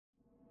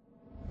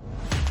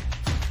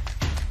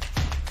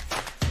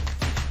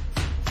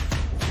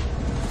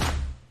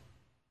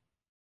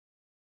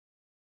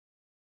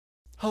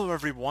Hello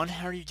everyone,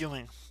 how are you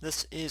doing?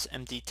 This is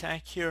MD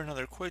Tech here,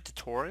 another quick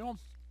tutorial.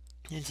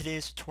 In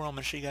today's tutorial, I'm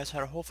going to show you guys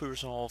how to hopefully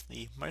resolve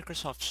the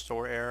Microsoft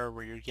Store error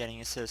where you're getting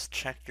it says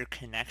check your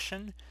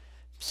connection.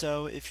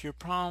 So if your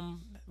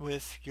problem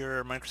with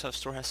your Microsoft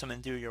Store has something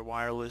to do with your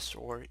wireless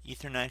or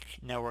Ethernet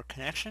network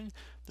connection,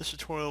 this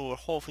tutorial will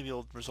hopefully be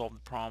able to resolve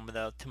the problem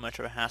without too much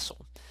of a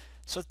hassle.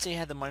 So let's say you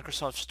had the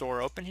Microsoft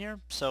Store open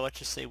here. So let's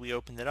just say we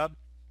opened it up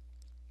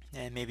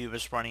and maybe it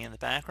was running in the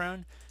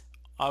background.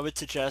 I would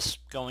suggest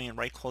going and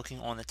right-clicking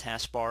on the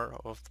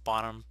taskbar of the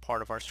bottom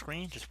part of our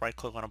screen. Just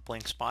right-click on a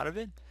blank spot of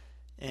it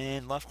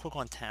and left-click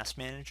on Task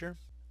Manager.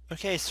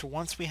 Okay, so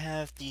once we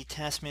have the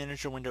Task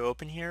Manager window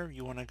open here,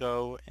 you want to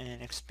go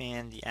and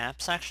expand the App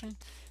section.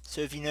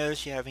 So if you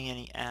notice you're having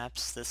any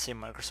apps that say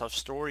Microsoft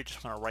Store, you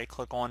just want to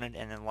right-click on it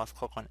and then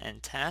left-click on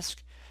End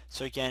Task.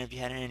 So again, if you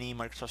had any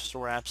Microsoft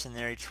Store apps in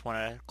there, you just want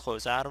to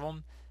close out of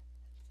them.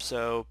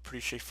 So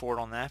pretty straightforward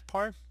on that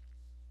part.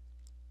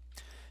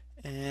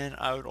 And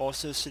I would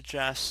also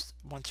suggest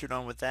once you're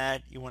done with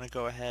that, you want to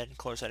go ahead and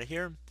close out of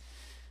here.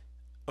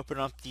 Open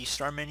up the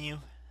start menu,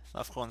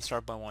 left click on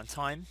start button one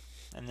time,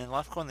 and then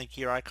left click on the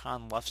gear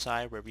icon left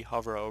side where we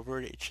hover over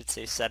it, it should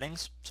say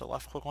settings. So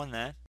left click on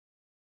that.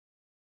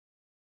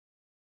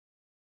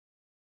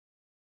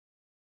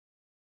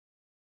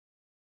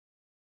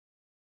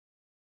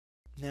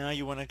 Now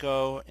you want to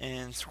go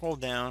and scroll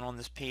down on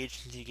this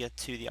page until you get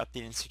to the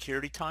update and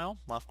security tile.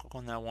 Left click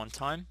on that one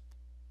time.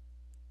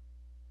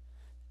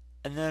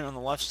 And then on the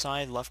left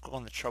side, left click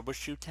on the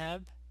troubleshoot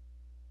tab.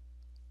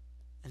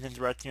 And then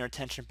directing your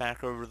attention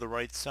back over to the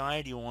right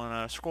side, you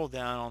want to scroll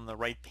down on the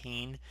right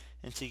pane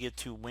until you get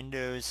to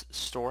Windows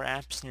Store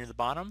Apps near the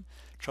bottom.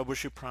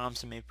 Troubleshoot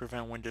prompts that may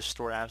prevent Windows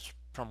Store apps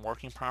from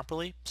working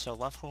properly. So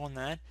left click on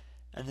that,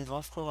 and then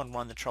left click on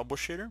Run the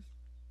Troubleshooter.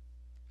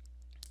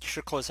 You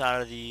should close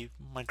out of the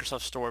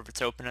Microsoft Store if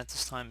it's open at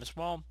this time as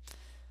well.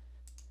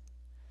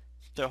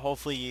 So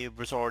hopefully it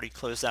was already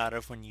closed out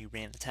of when you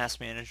ran the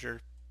Task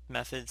Manager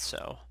method.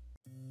 So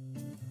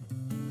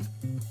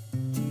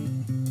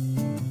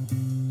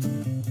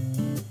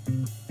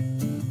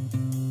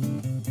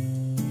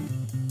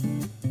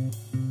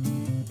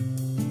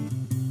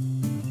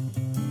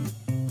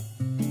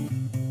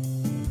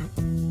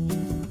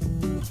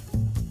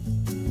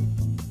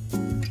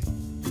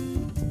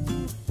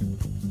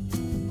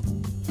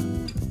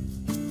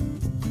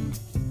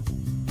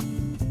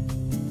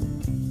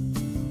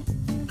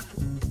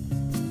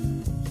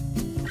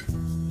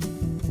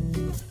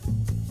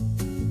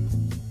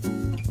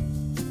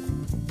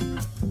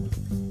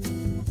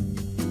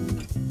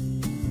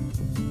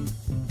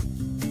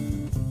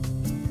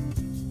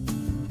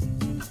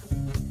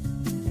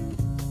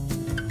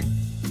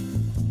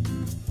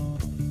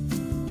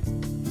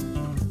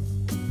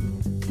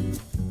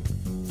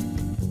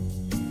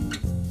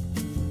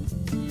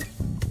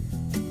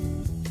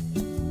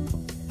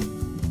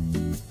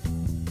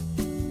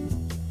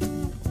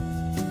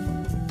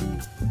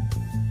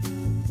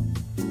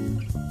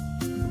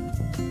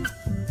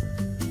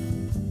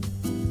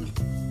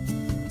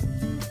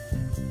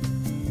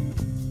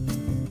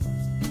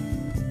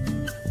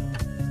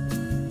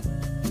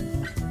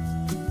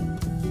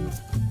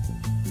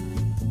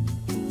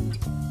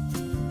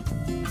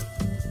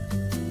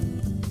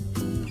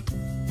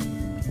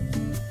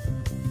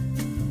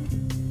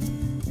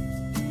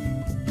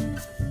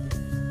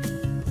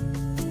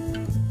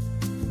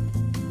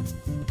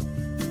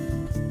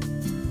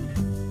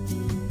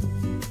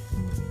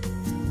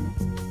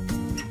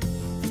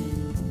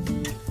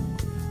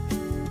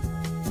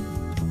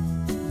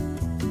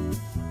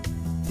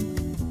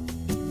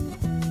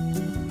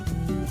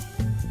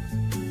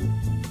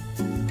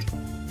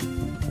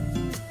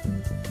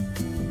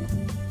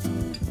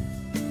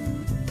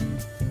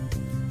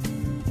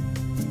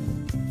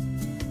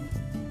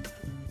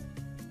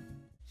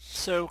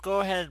go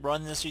ahead,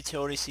 run this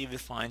utility, see if it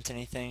finds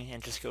anything,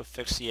 and just go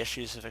fix the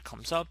issues if it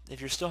comes up. If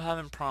you're still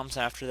having problems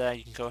after that,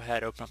 you can go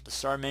ahead, open up the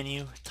start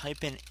menu,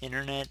 type in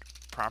Internet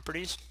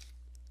Properties.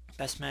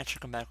 Best match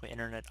will come back with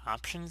Internet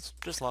Options.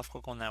 Just left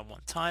click on that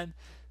one time.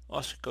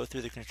 Also go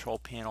through the control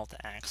panel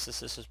to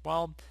access this as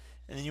well.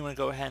 And then you want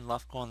to go ahead and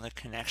left click on the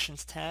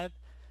Connections tab.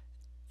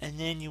 And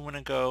then you want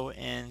to go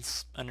and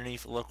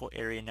underneath Local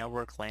Area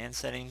Network LAN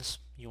Settings,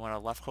 you want to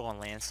left click on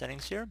LAN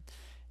Settings here.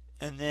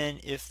 And then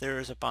if there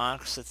is a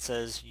box that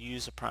says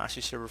use a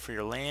proxy server for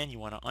your LAN, you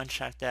want to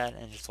uncheck that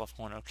and just left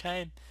click on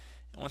OK. And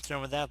once you're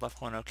done with that, left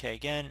click on OK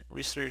again,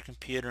 restart your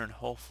computer, and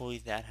hopefully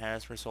that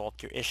has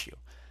resolved your issue.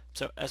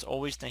 So as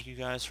always, thank you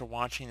guys for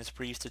watching this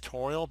brief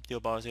tutorial. I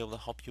hope I was able to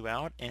help you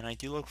out, and I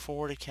do look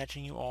forward to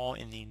catching you all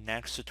in the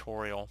next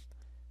tutorial.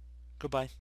 Goodbye.